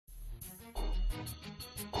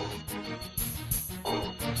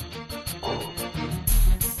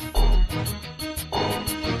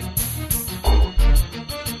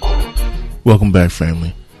Welcome back,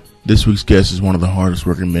 family. This week's guest is one of the hardest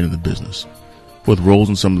working men in the business. With roles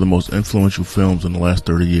in some of the most influential films in the last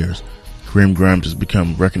 30 years, Kareem Grimes has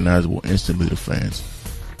become recognizable instantly to fans.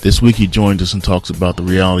 This week he joins us and talks about the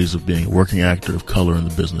realities of being a working actor of color in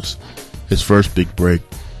the business, his first big break,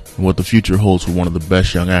 and what the future holds for one of the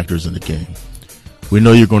best young actors in the game. We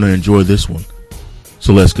know you're going to enjoy this one,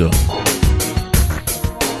 so let's go.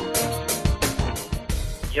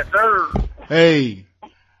 Yes, sir. Hey.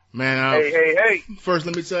 Man, Hey. First,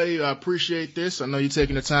 let me tell you, I appreciate this. I know you're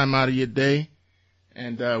taking the time out of your day,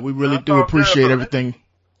 and we really do appreciate everything.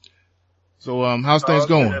 So, how's things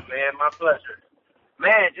going? Good, man, my pleasure.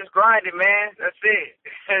 Man, just grinding, man. That's it.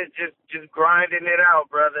 just grinding it out,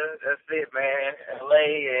 brother. That's it, man.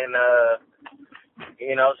 LA and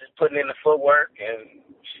just putting in the footwork and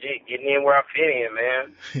shit, getting in where I fit in,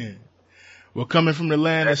 man. Well, coming from the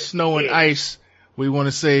land of snow and ice, we want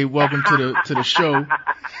to say welcome to the show.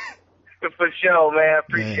 For sure, man.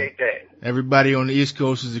 Appreciate that. Everybody on the East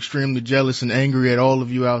Coast is extremely jealous and angry at all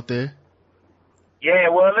of you out there. Yeah,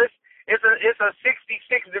 well, it's a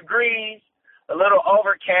 66 degrees, a little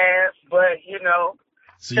overcast, but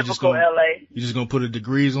So typical LA. You're just gonna put a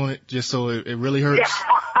degrees on it just so it really hurts.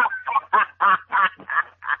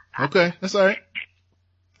 Okay, that's all right.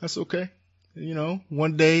 That's okay.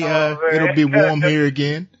 One day it'll be warm here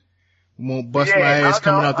again. Won't bust my ass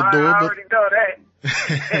coming out the door. I already know that.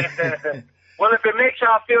 Well, if it makes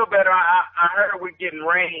y'all feel better, I heard we're getting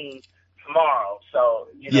rain tomorrow, so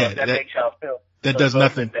that makes y'all feel. That does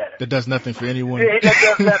nothing. Better. That does nothing for anyone. That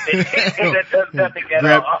does nothing. That does nothing at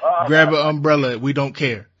all. Grab an umbrella. We don't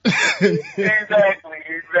care. Exactly.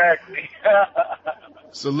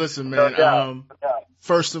 So listen, man.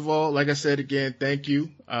 First of all, like I said again, thank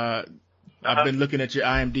you. I've been looking at your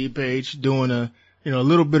IMDb page, doing a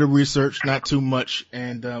little bit of research, not too much.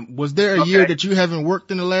 And was there a year that you haven't worked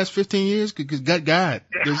in the last 15 years? Because God, man,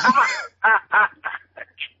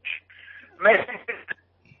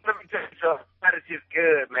 let me tell you something. That is just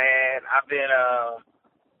good, man. I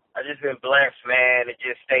just been blessed, man, to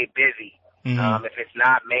just stay busy. Mm-hmm. If it's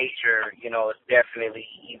not major, it's definitely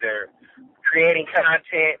either creating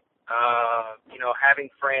content, having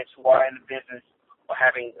friends who are in the business, or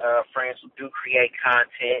having friends who do create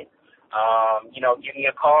content. Give me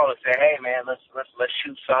a call and say, hey man, let's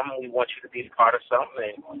shoot something. We want you to be a part of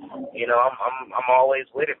something. And, I'm always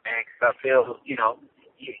with it, man, because I feel,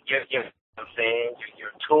 I'm saying you're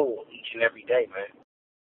a tool each and every day, man.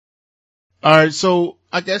 All right. So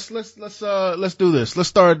I guess let's do this. Let's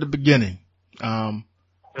start at the beginning.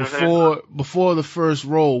 Before the first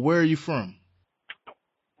role, where are you from?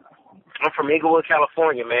 I'm from Inglewood,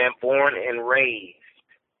 California, man. Born and raised,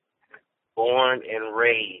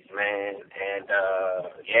 man, and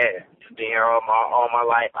been here all my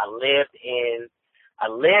life. I lived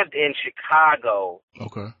in Chicago.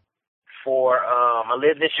 Okay. I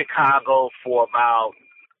lived in Chicago for about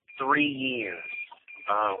 3 years,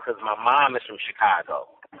 because my mom is from Chicago,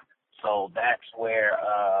 so that's where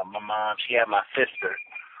my mom. She had my sister,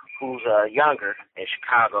 who's younger, in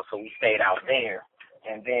Chicago, so we stayed out there,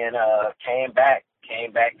 and then came back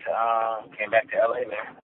to LA,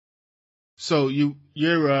 man. So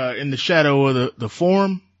you're in the shadow of the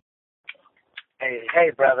Forum?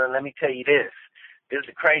 Hey, brother, let me tell you this. This is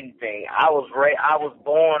the crazy thing. I was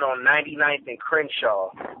born on 99th and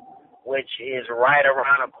Crenshaw, which is right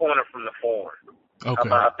around the corner from the Forum. Okay. How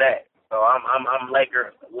about that? So I'm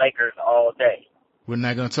Lakers all day. We're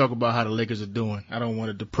not gonna talk about how the Lakers are doing. I don't want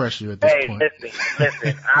to depress you at this point. Hey,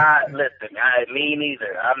 listen. Me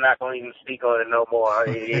neither. I'm not gonna even speak on it no more.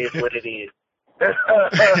 It is what it is.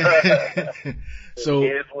 So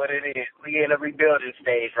it is what it is. We in a rebuilding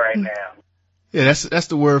stage right now. Yeah, that's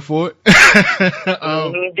the word for it. Yeah,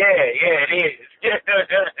 it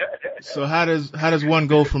is. So how does one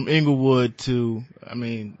go from Inglewood to, I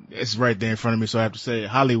mean, it's right there in front of me, so I have to say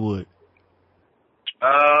Hollywood?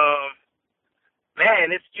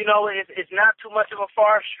 Man, it's not too much of a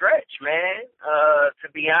far stretch, man. To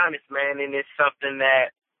be honest, man, and it's something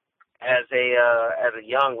that as a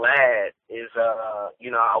young lad is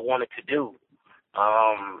I wanted to do.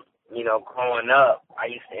 Growing up, I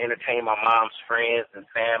used to entertain my mom's friends and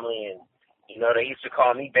family, and they used to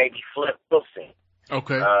call me Baby Flip Wilson.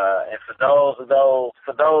 Okay. And for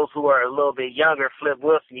those who are a little bit younger, Flip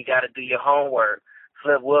Wilson, you got to do your homework.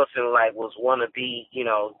 Flip Wilson was one of the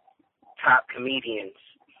top comedians,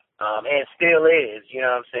 and still is. You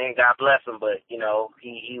know what I'm saying? God bless him, but he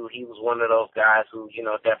was one of those guys who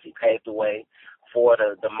definitely paved the way for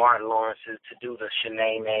the Martin Lawrences to do the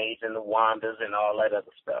Shanae Mays and the Wandas and all that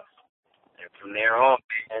other stuff. And from there on,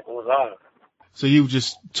 it was on. So you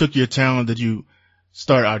just took your talent that you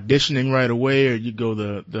start auditioning right away, or you go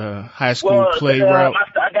the high school play route?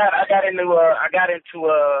 I got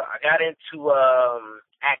into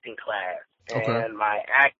acting class, Okay. and my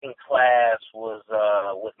acting class was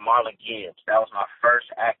with Marla Gibbs. That was my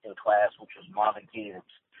first acting class, which was Marla Gibbs.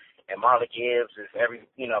 And Marla Gibbs, if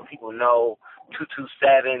people know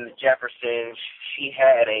 227 Jefferson. She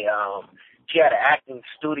had an acting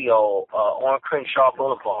studio on Crenshaw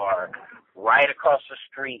Boulevard, right across the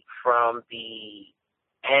street from the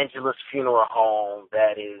Angelus Funeral Home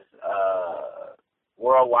that is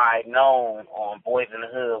worldwide known on Boys in the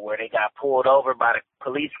Hood, where they got pulled over by the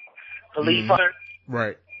police officer.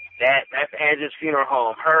 Right. That's Angelus Funeral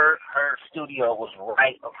Home. Her studio was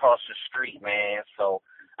right across the street, man. So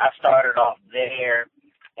I started off there,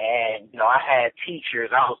 and I had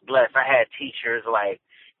teachers. I was blessed. I had teachers like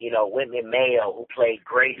Whitney Mayo, who played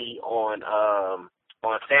Grady on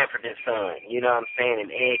Sanford and Son, you know what I'm saying,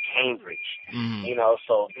 and Ed Cambridge,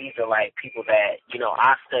 so these are like people that,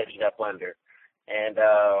 I studied up under. And,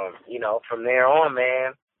 from there on,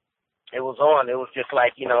 man, it was on. It was just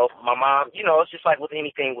like, my mom, it's just like with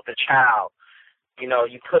anything with a child,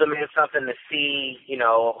 you put them in something to see,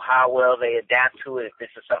 how well they adapt to it, if this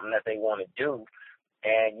is something that they want to do.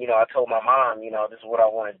 And, I told my mom, this is what I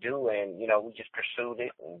want to do. And, we just pursued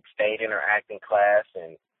it and stayed in her acting class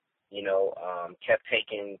and, kept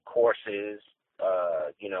taking courses,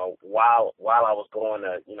 while I was going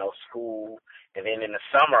to, school. And then in the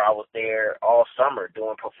summer, I was there all summer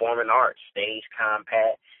doing performing arts, stage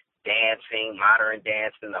combat, dancing, modern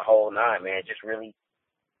dancing, the whole nine, man, just really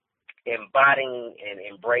embodying and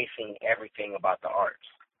embracing everything about the arts.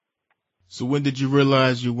 So when did you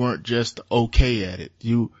realize you weren't just okay at it?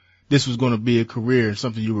 This was going to be a career,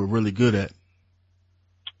 something you were really good at.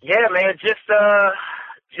 Yeah, man, just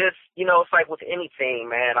it's like with anything,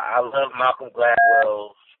 man. I love Malcolm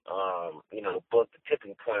Gladwell's, book, The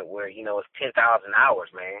Tipping Point, where, it's 10,000 hours,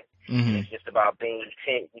 man. Mm-hmm. It's just about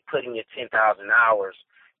putting your 10,000 hours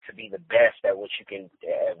to be the best at what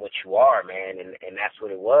you are, man. And that's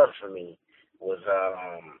what it was for me, was,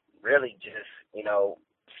 really just,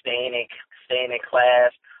 staying in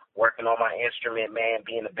class, working on my instrument, man,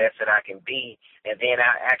 being the best that I can be, and then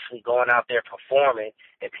I actually going out there performing,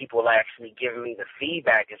 and people actually giving me the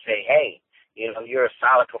feedback and say, hey, you're a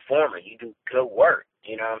solid performer, you do good work,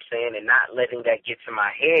 you know what I'm saying, and not letting that get to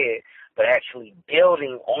my head, but actually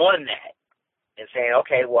building on that and saying,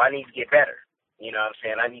 okay, well, I need to get better, you know what I'm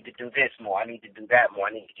saying, I need to do this more, I need to do that more,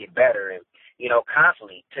 I need to get better, and,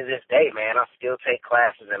 constantly, to this day, man, I still take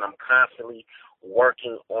classes, and I'm constantly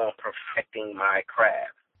working on perfecting my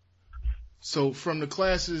craft. So from the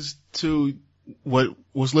classes to what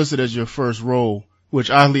was listed as your first role, which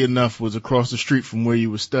oddly enough was across the street from where you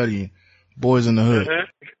were studying, Boys in the Hood.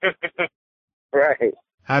 Mm-hmm. Right.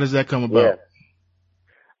 How does that come about?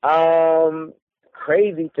 Yeah.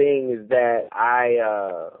 Crazy thing is that I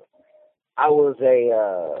was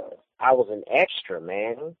an extra,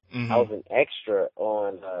 man. Mm-hmm. I was an extra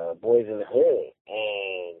on Boys in the Hood,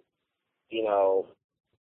 and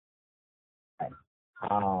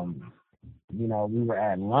we were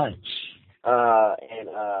at lunch, and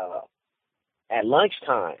at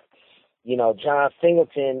lunchtime, John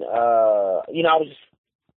Singleton,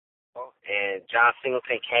 and John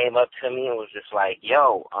Singleton came up to me and was just like,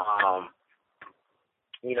 yo, I'm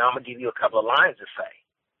gonna give you a couple of lines to say,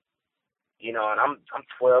 and I'm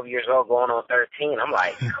 12 years old going on 13. I'm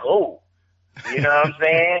like, cool. You know what I'm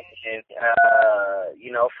saying? And,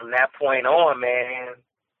 from that point on, man,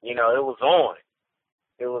 it was on.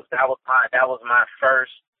 That was my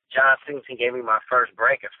first, John Singleton gave me my first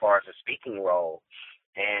break as far as a speaking role.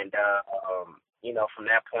 And, from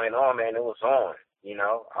that point on, man, it was on.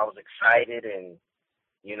 I was excited, and,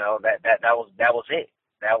 that was it.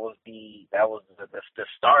 That was the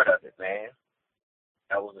start of it, man.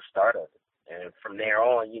 That was the start of it. And from there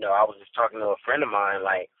on, I was just talking to a friend of mine,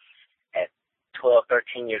 like, at 12,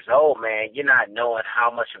 13 years old, man, you're not knowing how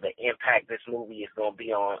much of an impact this movie is going to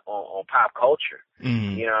be on pop culture.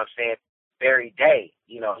 Mm-hmm. You know what I'm saying? Very day.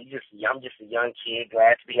 I'm just a young kid,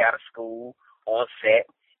 glad to be out of school, on set,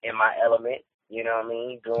 in my element, you know what I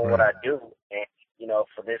mean, doing right. what I do. And,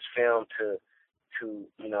 for this film to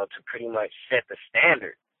pretty much set the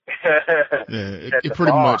standard. Yeah, it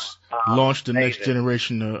pretty much launched the next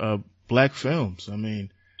generation of black films. I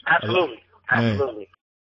mean, absolutely,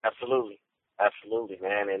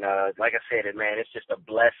 man. And like I said, man, it's just a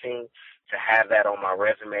blessing to have that on my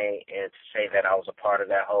resume and to say that I was a part of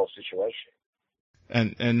that whole situation.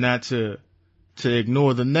 And not to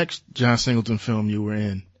ignore the next John Singleton film you were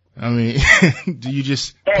in. I mean, do you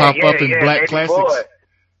just pop up in black classics? Boy.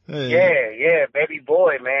 Yeah, Baby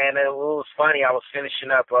Boy, man. It was funny. I was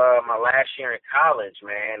finishing up my last year in college,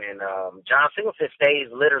 man, and John Singleton stays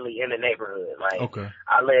literally in the neighborhood. Like, Okay.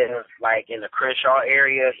 I live like in the Crenshaw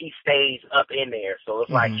area. He stays up in there, so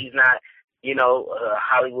it's like he's not, a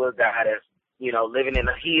Hollywood guy that's, living in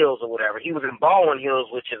the hills or whatever. He was in Baldwin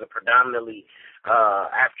Hills, which is a predominantly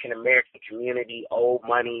African American community, old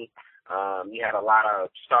money. You had a lot of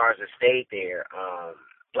stars that stayed there.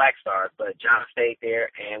 Black stars, but John stayed there,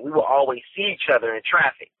 and we would always see each other in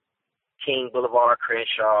traffic. King Boulevard,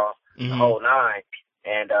 Crenshaw, the whole nine.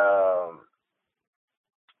 And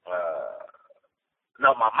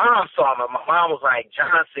no, my mom saw him. My mom was like,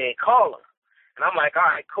 John said, call him. And I'm like, all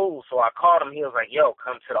right, cool. So I called him. He was like, yo,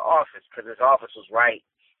 come to the office, because his office was right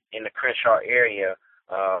in the Crenshaw area,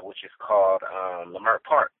 which is called Lamert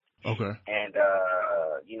Park. Okay. And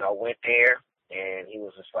went there. And he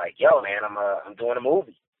was just like, yo, man, I'm doing a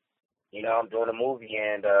movie. I'm doing a movie,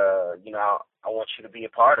 and, I want you to be a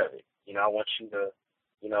part of it. I want you to,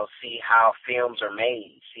 see how films are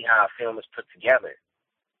made, see how a film is put together.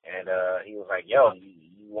 And he was like, yo,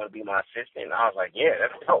 you want to be my assistant? And I was like, yeah,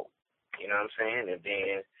 that's dope. You know what I'm saying? And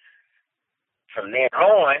then from there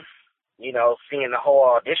on, seeing the whole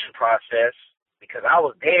audition process, because I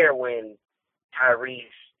was there when Tyrese,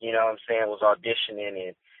 was auditioning,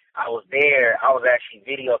 and I was there. I was actually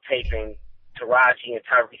videotaping Taraji and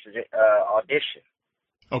Tyrese's audition.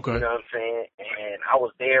 Okay. You know what I'm saying? And I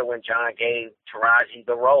was there when John gave Taraji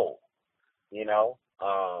the role.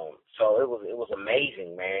 So it was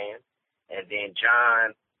amazing, man. And then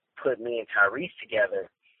John put me and Tyrese together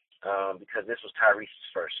because this was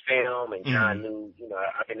Tyrese's first film, and John knew,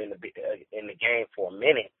 I've been in the game for a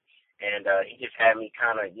minute, and he just had me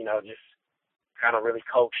kind of really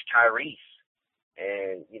coach Tyrese.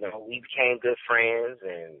 And, we became good friends,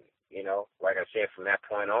 and, like I said, from that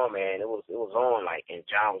point on, man, it was on, like, and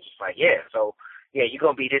John was just like, yeah, so, yeah, you're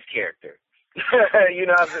going to be this character. You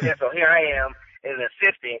know what I'm saying? So here I am as an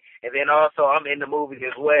assistant, and then also I'm in the movie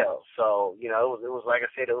as well. So, it was like I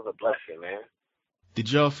said, it was a blessing, man.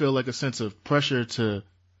 Did y'all feel like a sense of pressure to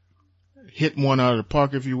hit one out of the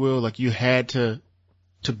park, if you will? Like you had to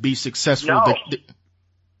be successful? No.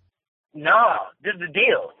 No, this is the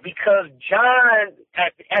deal. Because John,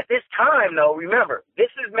 at this time, though, remember, this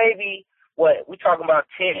is maybe, we talking about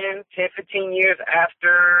 10, 15 years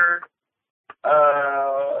after,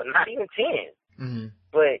 not even 10. Mm-hmm.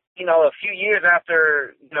 But, a few years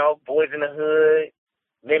after, Boys in the Hood,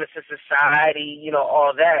 Menace to Society,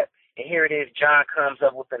 all that. And here it is, John comes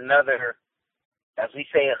up with another, as we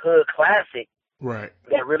say, a hood classic. Right.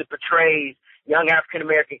 That really portrays young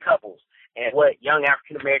African-American couples and what young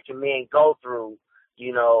African-American men go through,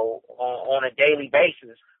 on a daily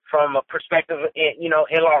basis from a perspective, in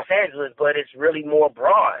Los Angeles, but it's really more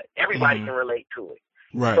broad. Everybody can relate to it.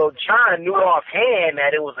 Right. So John knew offhand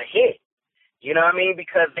that it was a hit, you know what I mean,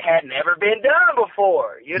 because it had never been done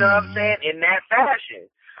before, you know what I'm saying, in that fashion.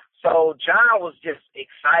 So John was just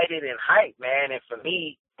excited and hyped, man, and for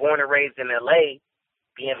me, born and raised in L.A.,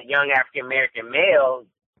 being a young African-American male,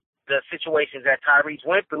 the situations that Tyrese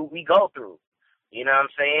went through, we go through. You know what I'm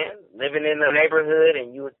saying? Living in the neighborhood,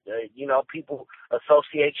 and people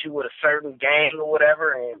associate you with a certain gang or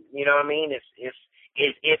whatever, and you know what I mean?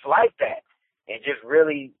 It's like that. And just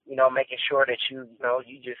really, making sure that you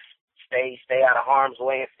just stay out of harm's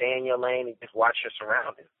way and stay in your lane and just watch your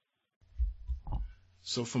surroundings.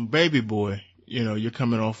 So from Baby Boy, you're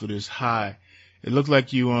coming off of this high. It looked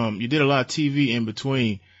like you did a lot of TV in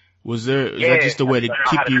between. Is that just a way to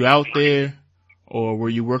keep you out there, or were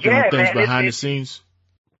you working on things behind the scenes?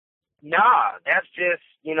 Nah, that's just,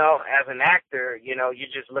 as an actor, you're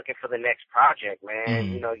just looking for the next project,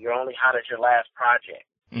 man. You're only hot at your last project.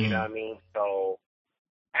 You know what I mean? So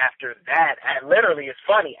after that, literally, it's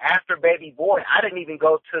funny. After Baby Boy, I didn't even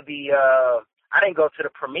go to the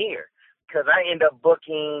premiere because I ended up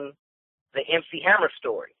booking the MC Hammer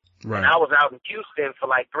story. Right. And I was out in Houston for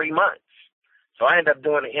like 3 months. So I ended up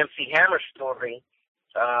doing the MC Hammer story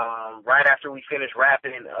right after we finished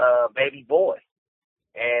rapping Baby Boy.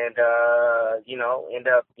 And, end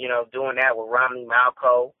up, doing that with Romney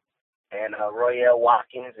Malco and Royale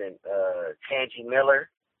Watkins and Tangi Miller.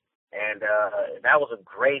 And that was a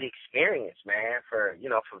great experience, man, for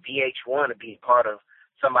VH1 to be part of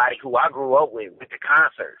somebody who I grew up with the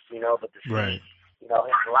concerts, but to see, his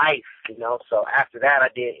life, So after that, I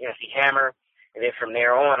did MC Hammer. And then from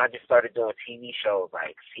there on, I just started doing TV shows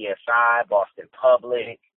like CSI, Boston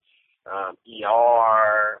Public,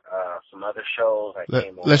 ER, some other shows.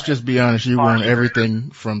 Let's just be honest. You were on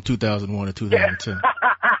everything from 2001 to 2010.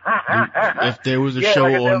 If there was a show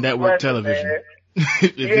on network television,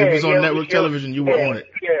 If it was on network television, you were on it.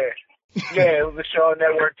 Yeah, it was a show on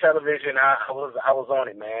network television. I was on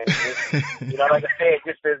it, man. Just, like I said,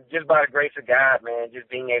 just by the grace of God, man, just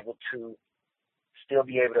being able to still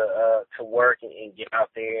be able to work and get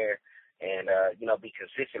out there and be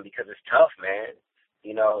consistent, because it's tough, man.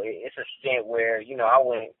 It's a stint where I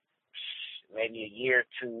went maybe a year or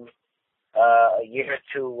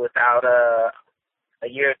two without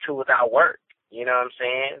work. You know what I'm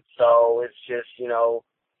saying? So it's just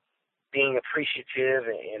being appreciative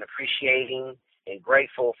and appreciating and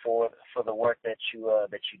grateful for the work that you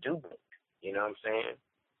do. You know what I'm saying?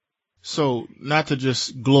 So, not to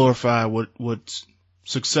just glorify what's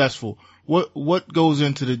successful, what goes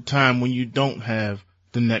into the time when you don't have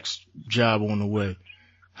the next job on the way?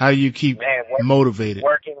 How do you keep motivated?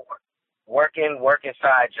 Working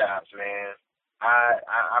side jobs, man.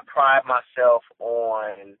 I pride myself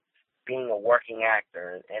on being a working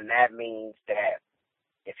actor, and that means that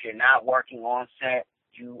if you're not working on set,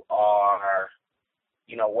 you are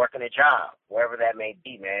working a job, wherever that may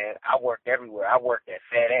be, man. I worked everywhere. I worked at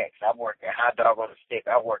FedEx. I worked at Hot Dog on a Stick.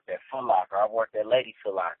 I worked at Foot Locker. I worked at Lady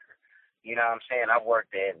Foot Locker. You know what I'm saying? I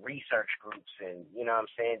worked at research groups and, you know what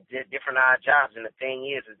I'm saying, different odd jobs. And the thing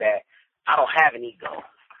is that I don't have an ego.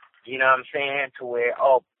 You know what I'm saying? To where,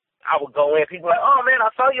 I would go in, people are like, oh, man, I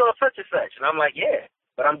saw you on such and such. And I'm like, yeah,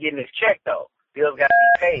 but I'm getting this check, though. Bills got to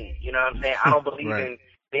be paid. You know what I'm saying? I don't believe in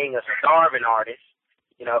being a starving artist,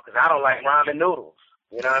 because I don't like ramen noodles.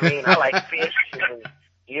 You know what I mean? I like fish and,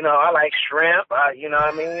 I like shrimp. You know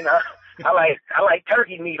what I mean? I like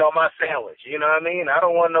turkey meat on my sandwich. You know what I mean? I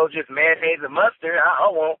don't want no just mayonnaise and mustard. I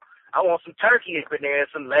want some turkey up in there and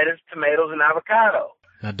some lettuce, tomatoes, and avocado.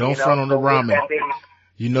 Now don't front on the ramen.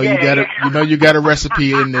 You got a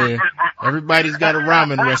recipe in there. Everybody's got a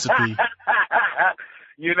ramen recipe.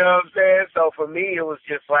 You know what I'm saying? So for me, it was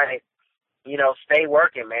just like, stay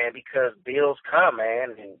working, man, because bills come,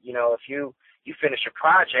 man. And, if you finish a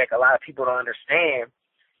project, a lot of people don't understand.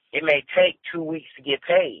 It may take 2 weeks to get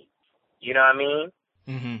paid. You know what I mean?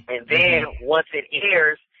 Mm-hmm. And then once it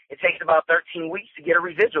airs, it takes about 13 weeks to get a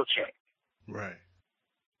residual check. Right.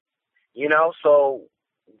 So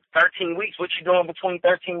 13 weeks, what you doing between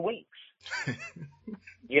 13 weeks?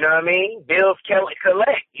 You know what I mean? Bills collect.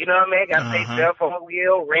 You know what I mean? Got to pay cell phone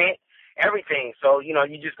bill, rent, everything. So, you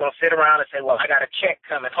just going to sit around and say, well, I got a check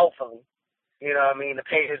coming, hopefully, you know what I mean, to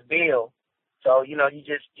pay this bill. So, you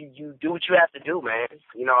do what you have to do, man.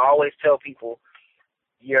 I always tell people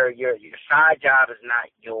your side job is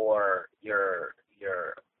not your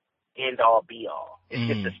end all be all.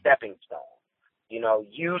 It's just a stepping stone.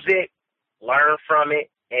 Use it, learn from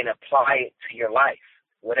it, and apply it to your life,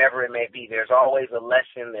 whatever it may be. There's always a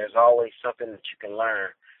lesson. There's always something that you can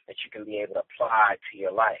learn that you can be able to apply to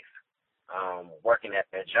your life, working at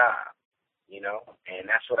that job. And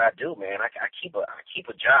that's what I do, man. I keep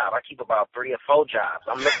a job. I keep about 3 or 4 jobs.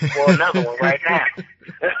 I'm looking for another one right now.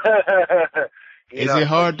 Is it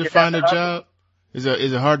hard to find a job? Is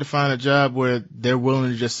it hard to find a job where they're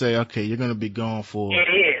willing to just say, okay, you're going to be gone for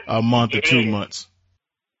a month or 2 months?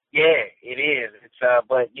 Yeah, it is. It's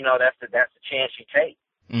but that's the chance you take.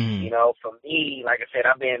 Mm-hmm. For me, like I said,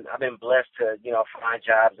 I've been blessed to find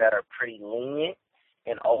jobs that are pretty lenient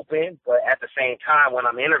and open, but at the same time, when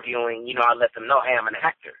I'm interviewing, I let them know, hey, I'm an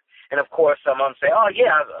actor. And of course, some of them say, oh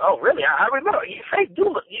yeah, oh really? I remember. You do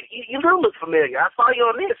look familiar. I saw you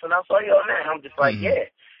on this and I saw you on that. I'm just like, yeah,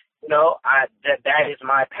 that is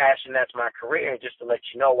my passion. That's my career. And just to let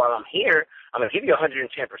you know, while I'm here, I'm gonna give you 110%.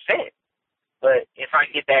 But if I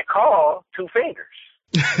get that call, 2 fingers.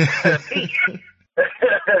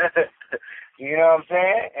 You know what I'm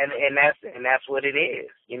saying? And that's what it is.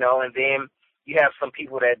 And then you have some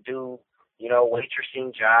people that do,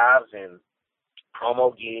 waitressing jobs and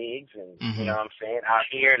promo gigs and, you know what I'm saying? Out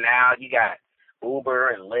here now you got Uber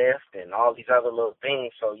and Lyft and all these other little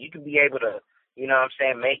things. So you can be able to,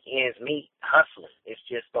 make ends meet hustling. It's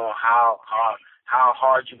just on how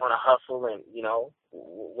hard you want to hustle and,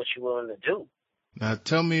 what you're willing to do. Now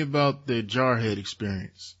tell me about the Jarhead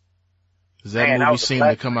experience. Because that movie seemed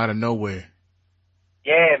to come out of nowhere.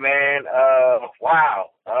 Yeah, man. Wow.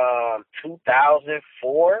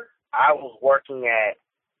 2004, I was working at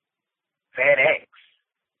FedEx.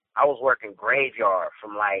 I was working graveyard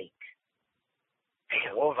from what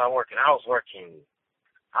was I working? I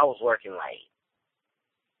was working like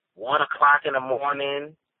 1 o'clock in the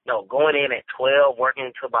morning. No, going in at 12, working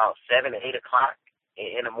until about 7 or 8 o'clock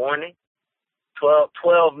in the morning.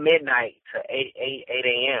 12 midnight to 8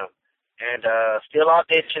 a.m. And still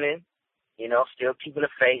auditioning, still keeping the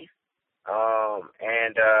faith.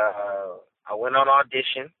 And I went on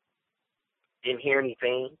audition, didn't hear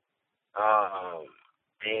anything.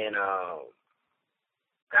 And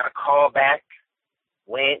got a call back,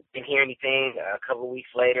 went, didn't hear anything a couple of weeks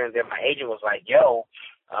later, and then my agent was like, yo,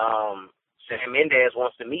 Sam Mendes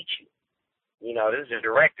wants to meet you. You know, this is a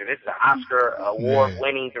director. This is an Oscar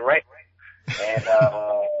award-winning director. And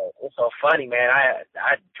it's so funny, man.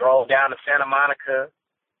 I drove down to Santa Monica.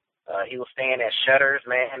 He was staying at Shutters,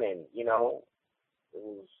 man, and, you know,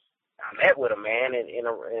 I met with him, man, and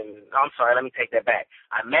I'm sorry, let me take that back.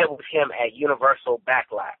 I met with him at Universal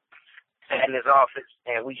Backlot, sat in his office,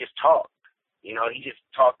 and we just talked. You know, he just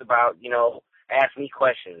talked about, you know, asked me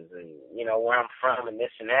questions and, you know, where I'm from and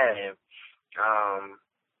this and that. And,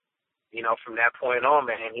 you know, from that point on,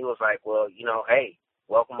 man, he was like, well, you know, hey,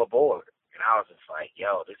 welcome aboard. And I was just like,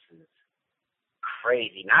 yo, this is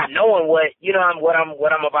crazy. Not knowing what, you know, what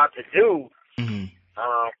I'm about to do. Mm-hmm.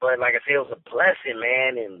 But like I said, it was a blessing,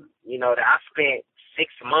 man. And, you know, I spent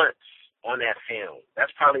 6 months on that film.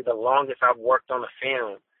 That's probably the longest I've worked on a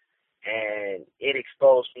film. And it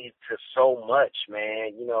exposed me to so much,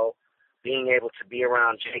 man. You know, being able to be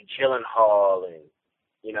around Jake Gyllenhaal and,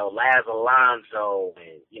 you know, Laz Alonso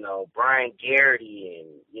and, you know, Brian Garrity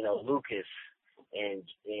and, you know, Lucas and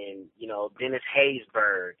you know, Dennis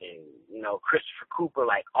Haysbert and, you know, Christopher Cooper,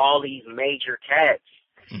 like all these major cats.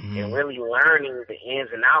 Mm-hmm. And really learning the ins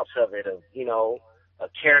and outs of it, of, you know, a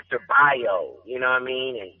character bio, you know what I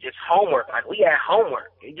mean? And just homework. Like, we had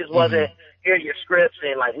homework. It just wasn't, here are your scripts,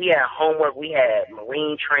 and, like, we had homework. We had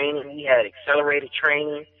Marine training. We had accelerated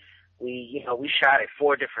training. We, you know, we shot at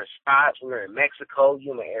 4 different spots. We were in Mexico,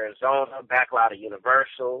 Yuma, Arizona, backlot of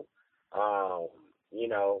Universal, you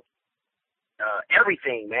know,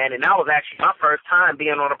 everything, man. And that was actually my first time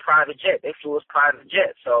being on a private jet. They flew us private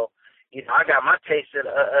jet, so, you know, I got my taste at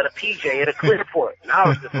a PJ, at a Clearport. And I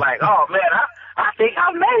was just like, oh, man, I think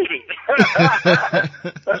I made it.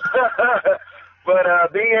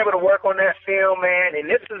 But being able to work on that film, man, and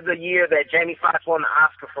this is the year that Jamie Foxx won the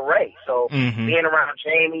Oscar for Ray. So being around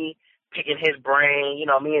Jamie, picking his brain, you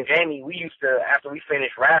know, me and Jamie, we used to, after we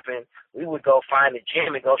finished rapping, we would go find a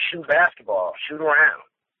gym and go shoot basketball, shoot around.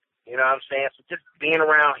 You know what I'm saying? So just being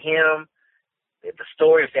around him, the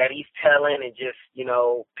stories that he's telling, and just, you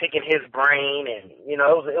know, picking his brain, and, you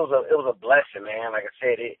know, it was a blessing, man. Like I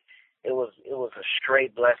said, it was a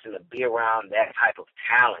straight blessing to be around that type of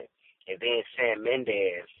talent. And then Sam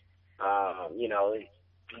Mendes, you know,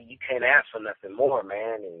 you can't ask for nothing more,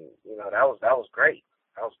 man. And, you know, that was great.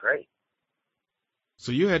 That was great.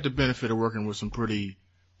 So you had the benefit of working with some pretty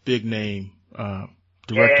big name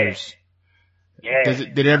directors. Yeah.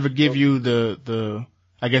 Did it ever give you the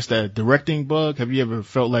I guess that directing bug? Have you ever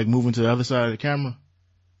felt like moving to the other side of the camera?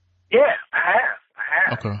 Yeah, I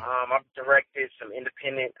have. Okay. I've directed some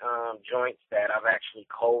independent joints that I've actually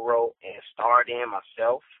co-wrote and starred in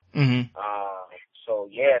myself. Mm-hmm. So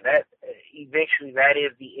yeah, that eventually that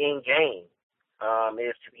is the end game,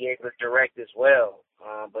 is to be able to direct as well.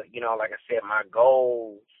 But, you know, like I said, my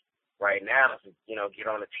goals right now is to, you know, get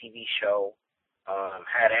on a TV show,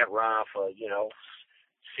 have that run for, you know,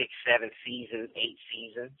 6, 7 seasons, 8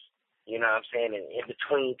 seasons, you know what I'm saying? And in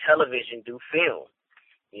between television, do film,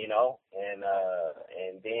 you know, and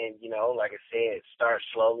then, you know, like I said, start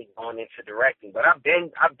slowly going into directing. But I've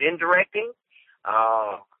been directing,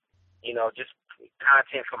 you know, just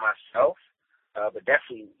content for myself, but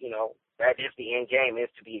definitely, you know, that is the end game, is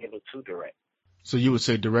to be able to direct. So you would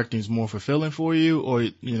say directing is more fulfilling for you, or,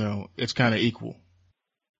 you know, it's kind of equal?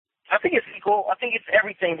 I think it's equal. I think it's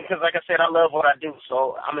everything, because, like I said, I love what I do,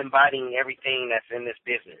 so I'm embodying everything that's in this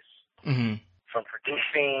business. Mm-hmm. From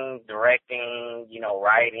producing, directing, you know,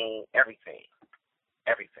 writing, everything.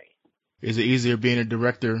 Everything. Is it easier being a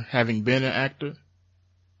director having been an actor?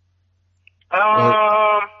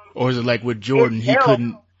 Or is it like with Jordan, he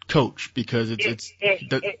couldn't coach because no,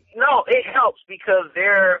 it helps because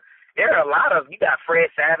there are a lot of, you got Fred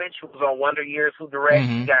Savage, who was on Wonder Years, who directs.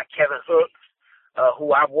 Mm-hmm. You got Kevin Hooks,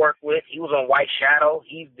 who I've worked with. He was on White Shadow.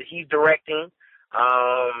 He's directing.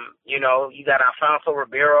 You know, you got Alfonso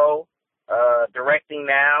Ribeiro, directing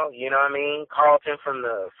now, you know what I mean? Carlton from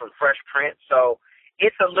Fresh Prince. So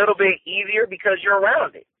it's a little bit easier because you're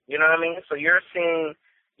around it, you know what I mean? So you're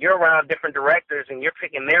around different directors and you're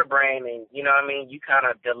picking their brain, and, you know what I mean? You kind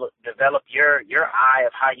of develop your eye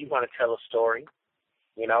of how you want to tell a story,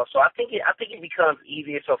 you know? So I think it becomes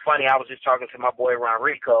easier. It's so funny. I was just talking to my boy Ron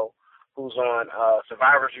Rico, who's on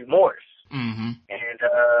Survivor's Remorse. Mm-hmm. And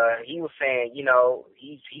he was saying, you know,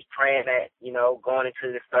 he's praying that, you know, going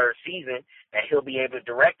into this 3rd season, that he'll be able to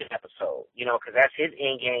direct an episode, you know, because that's his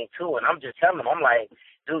end game too. And I'm just telling him, I'm like,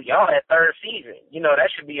 dude, y'all at 3rd season, you know, that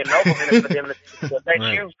should be a no-brainer for them to let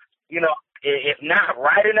right. you know, if not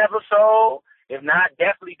write an episode, If not,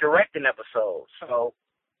 definitely directing episodes. So,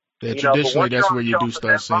 Yeah, you know, but traditionally, once you're that's on where the you show do for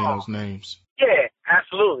start that seeing long, those names. yeah,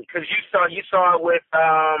 absolutely. Because you saw it with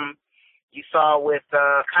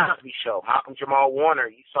Cosby Show, Malcolm Jamal Warner.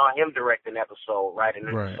 You saw him direct an episode, write an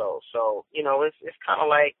Right. episode. So, you know, it's kind of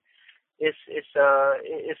like it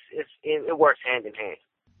works hand in hand.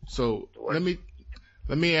 So let me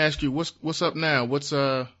ask you, what's up now? What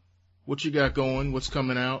you got going? What's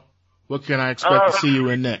coming out? What can I expect to see you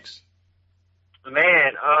in next?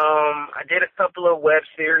 Man, I did a couple of web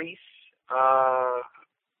series.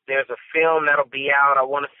 There's a film that'll be out, I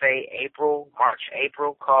want to say March,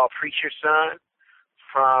 April, called Preacher's Son,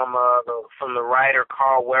 from the writer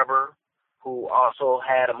Carl Weber, who also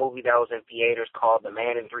had a movie that was in theaters called The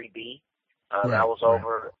Man in 3B. That was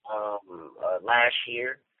over last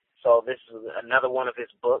year. So this is another one of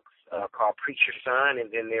his books called Preacher's Son,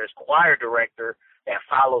 and then there's Choir Director that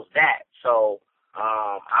follows that. So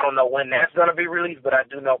I don't know when that's going to be released, but I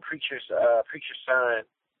do know Preacher's Son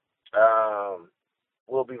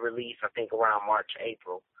will be released, I think, around March,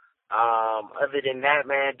 April. Other than that,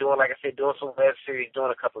 man, doing some web series,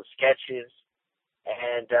 doing a couple of sketches,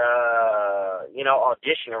 and you know,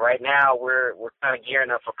 auditioning. Right now, we're kind of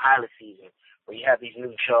gearing up for pilot season, where you have these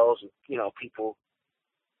new shows, and, you know, people,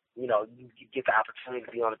 you know, you get the opportunity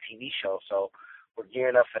to be on a TV show. So we're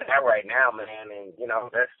gearing up for that right now, man. And, you know,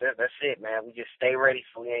 that's it, man. We just stay ready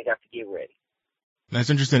so we ain't got to get ready. That's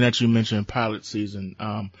interesting that you mentioned pilot season,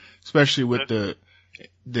 especially with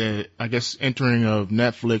the I guess entering of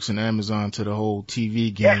Netflix and Amazon to the whole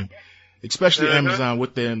TV game, especially Amazon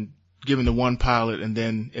with them giving the one pilot, and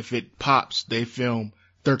then if it pops, they film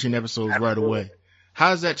 13 episodes right away.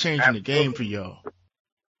 How's that changing the game for y'all?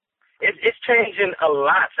 It's changing a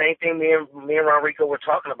lot. Same thing me and Rodrigo were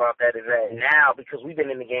talking about that, is that now, because we've been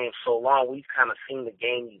in the game so long, we've kind of seen the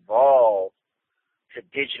game evolve to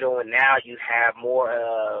digital, and now you have more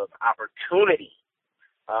of opportunity.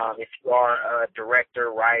 If you are a director,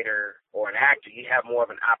 writer, or an actor, you have more of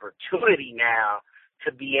an opportunity now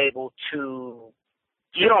to be able to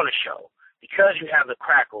get on a show, because you have the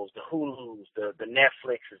Crackles, the Hulus, the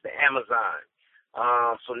Netflixes, the Amazon.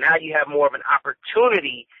 So now you have more of an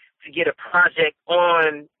opportunity to get a project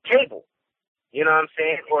on cable, you know what I'm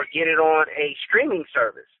saying, or get it on a streaming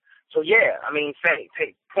service. So yeah, I mean,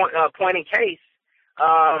 point in case,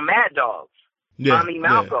 Mad Dogs.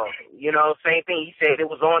 Malcolm, you know, same thing. He said it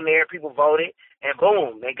was on there, people voted, and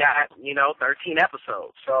boom, they got, you know, 13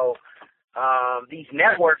 episodes. So these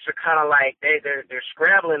networks are kind of like they're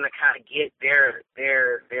scrambling to kind of get their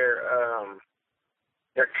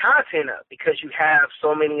content up, because you have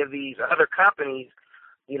so many of these other companies,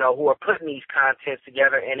 you know, who are putting these contents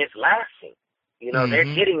together, and it's lasting. You know,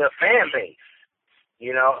 they're getting a fan base,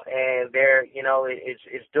 you know, and they're, you know,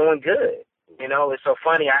 it's doing good. You know, it's so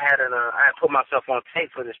funny. I had put myself on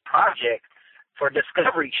tape for this project for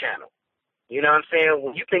Discovery Channel. You know what I'm saying?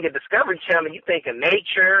 When you think of Discovery Channel, you think of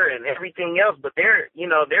nature and everything else, but they're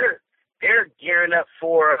gearing up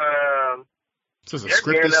for so it's a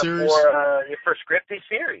scripted series? For scripted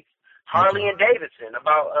series. Harley and Davidson,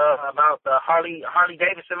 about the Harley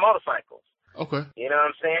Davidson motorcycles. Okay. You know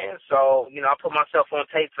what I'm saying? So, you know, I put myself on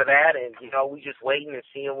tape for that, and, you know, we just waiting and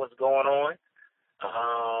seeing what's going on.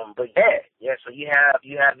 But yeah. So you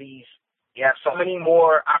have so many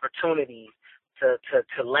more opportunities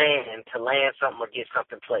to land something or get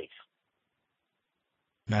something placed.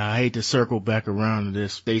 Now I hate to circle back around to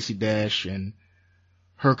this Stacey Dash and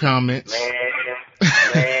her comments.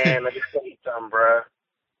 Man, let me tell you something, bruh.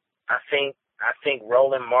 I think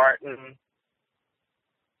Roland Martin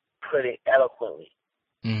put it eloquently.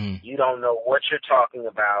 Mm-hmm. You don't know what you're talking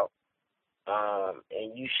about.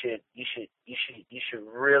 And you should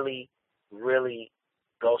really, really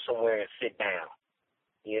go somewhere and sit down,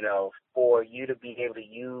 you know, for you to be able to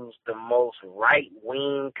use the most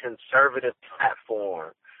right-wing conservative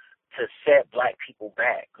platform to set black people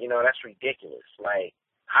back. You know, that's ridiculous. Like,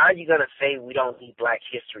 how are you going to say we don't need Black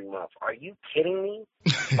History Month? Are you kidding me?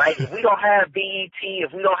 Like, if we don't have BET,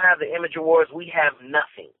 if we don't have the Image Awards, we have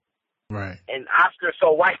nothing. Right. And Oscar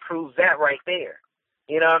So White proves that right there.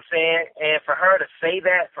 You know what I'm saying? And for her to say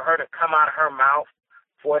that, for her to come out of her mouth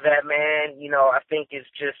for that, man, you know, I think it's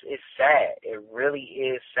sad. It really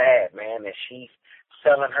is sad, man, that she's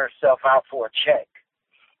selling herself out for a check,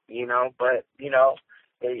 you know. But, you know,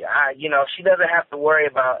 she doesn't have to worry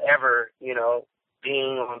about ever, you know,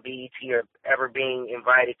 being on BET or ever being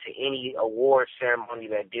invited to any award ceremony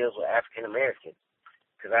that deals with African Americans,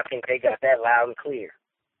 because I think they got that loud and clear.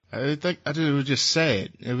 I think it was just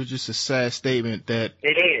sad. It was just a sad statement that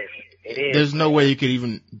it is. There's no way you could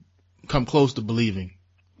even come close to believing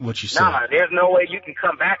what you said. Nah, there's no way you can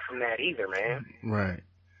come back from that either, man. Right.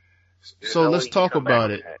 There's So no let's way you can talk come back about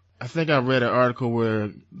from it. that. I think I read an article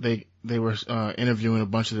where they were interviewing a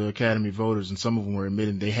bunch of the Academy voters, and some of them were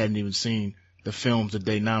admitting they hadn't even seen the films that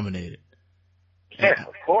they nominated. Yeah, And,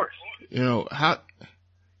 of course. you know, how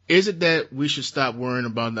is it that we should stop worrying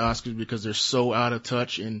about the Oscars because they're so out of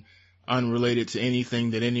touch and unrelated to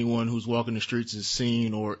anything that anyone who's walking the streets is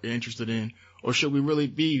seeing or interested in? Or should we really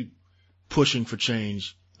be pushing for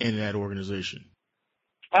change in that organization?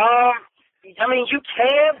 I mean, you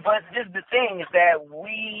can, but just the thing is that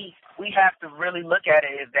we have to really look at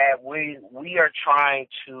it is that we are trying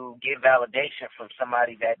to get validation from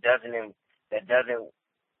somebody that doesn't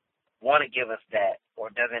want to give us that or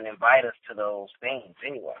doesn't invite us to those things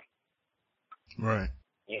anyway. Right.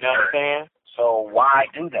 You know what I'm saying? So why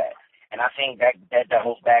do that? And I think that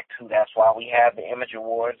goes back to that's why we have the Image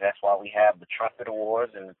Awards, that's why we have the Trumpet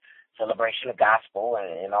Awards and Celebration of Gospel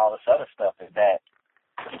and all this other stuff is that,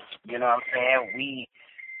 you know what I'm saying?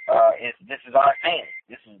 This is our thing.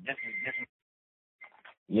 This is,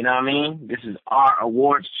 you know what I mean? This is our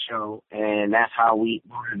awards show, and that's how we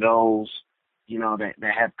honor those, you know, that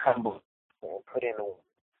have come before and put in the,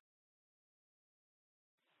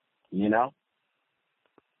 you know?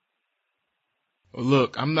 Well,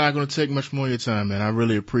 look, I'm not going to take much more of your time, man. I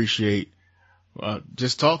really appreciate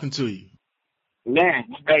just talking to you. Man,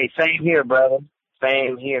 hey, same here, brother.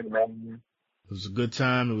 Same here, man. It was a good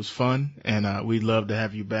time. It was fun, and we'd love to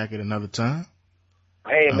have you back at another time.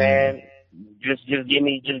 Hey, man, just give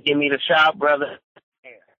me the shout, brother.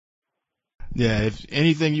 Yeah, if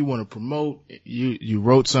anything you want to promote, you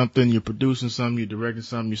wrote something, you're producing something, you're directing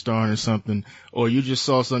something, you're starring in something, or you just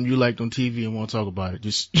saw something you liked on TV and want to talk about it,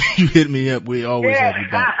 just you hit me up. We always have you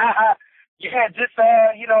back. Yeah, just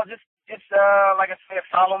like I said,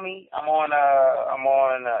 follow me. I'm on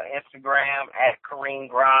Instagram at Kareem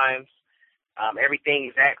Grimes. Everything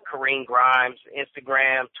is at Kareem Grimes.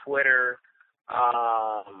 Instagram, Twitter,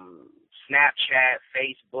 Snapchat,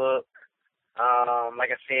 Facebook.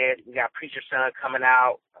 Like I said, we got Preacher Son coming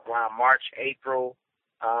out around March, April.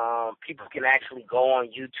 People can actually go on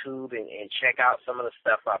YouTube and check out some of the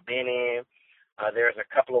stuff I've been in. There's a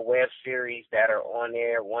couple of web series that are on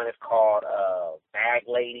there. One is called Bag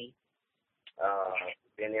Lady.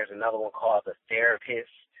 Then there's another one called The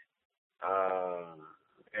Therapist.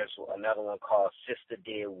 There's another one called Sister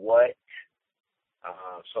Did What.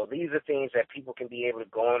 So these are things that people can be able to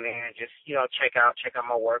go in there and just, you know, check out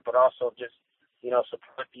my work, but also just, you know,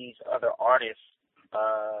 support these other artists,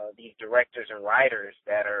 these directors and writers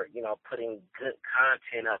that are, you know, putting good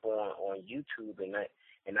content up on YouTube and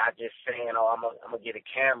not just saying, oh, I'm gonna get a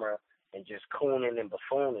camera and just cooning and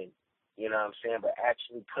buffooning, you know what I'm saying, but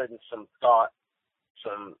actually putting some thought,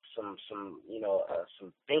 some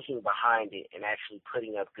thinking behind it and actually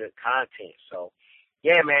putting up good content. So,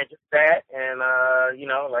 yeah, man, just that. And, you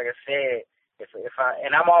know, like I said,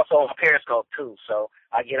 and I'm also on Periscope too, so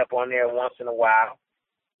I get up on there once in a while.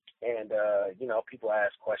 And, you know, people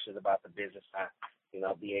ask questions about the business. I, you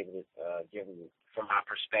know, be able to give them from my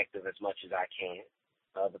perspective as much as I can.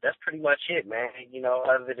 But that's pretty much it, man. You know,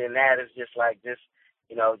 other than that, it's just like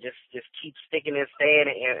you know, just keep sticking and staying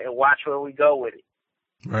and watch where we go with it.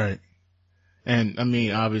 Right. And I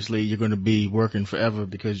mean, obviously you're going to be working forever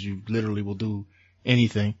because you literally will do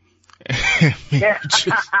anything. Yeah.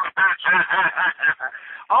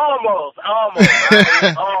 Almost.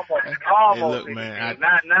 Hey, look, man,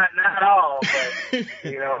 not all, but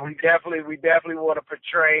you know, we definitely want to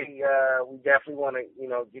portray. We definitely want to, you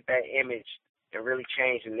know, get that image and really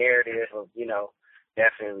change the narrative of, you know,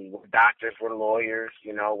 definitely we're doctors, we're lawyers,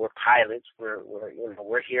 you know, we're pilots,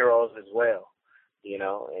 we're heroes as well, you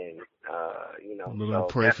know, and you know, we're gonna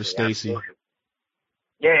pray for Stacy.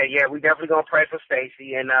 Yeah, we definitely gonna pray for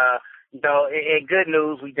Stacy, and you know, in good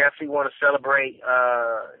news, we definitely want to celebrate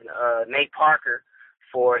Nate Parker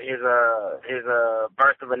for his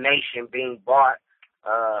Birth of a Nation being bought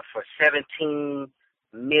for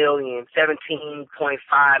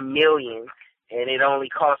 $17.5 million, and it only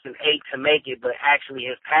cost him $8 million to make it, but actually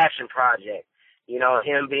his passion project. You know,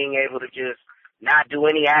 him being able to just not do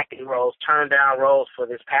any acting roles, turn down roles for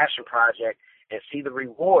this passion project and see the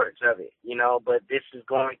rewards of it, you know, but this is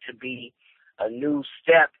going to be a new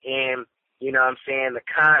step in, you know what I'm saying, the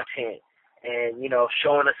content and, you know,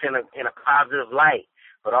 showing us in a positive light,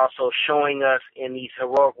 but also showing us in these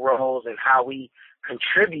heroic roles and how we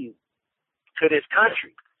contribute to this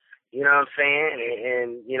country. You know what I'm saying?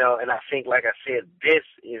 And you know, and I think, like I said, this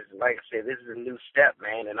is a new step,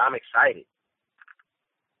 man, and I'm excited.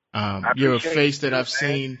 You're a face that I've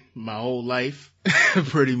seen my whole life,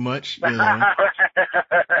 pretty much, you know.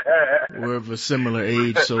 We're of a similar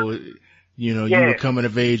age, so, you know, you were coming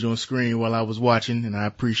of age on screen while I was watching, and I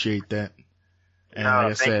appreciate that. And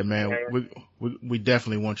like I said, man, we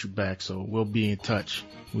definitely want you back, so we'll be in touch.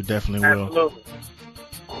 We definitely will. Absolutely.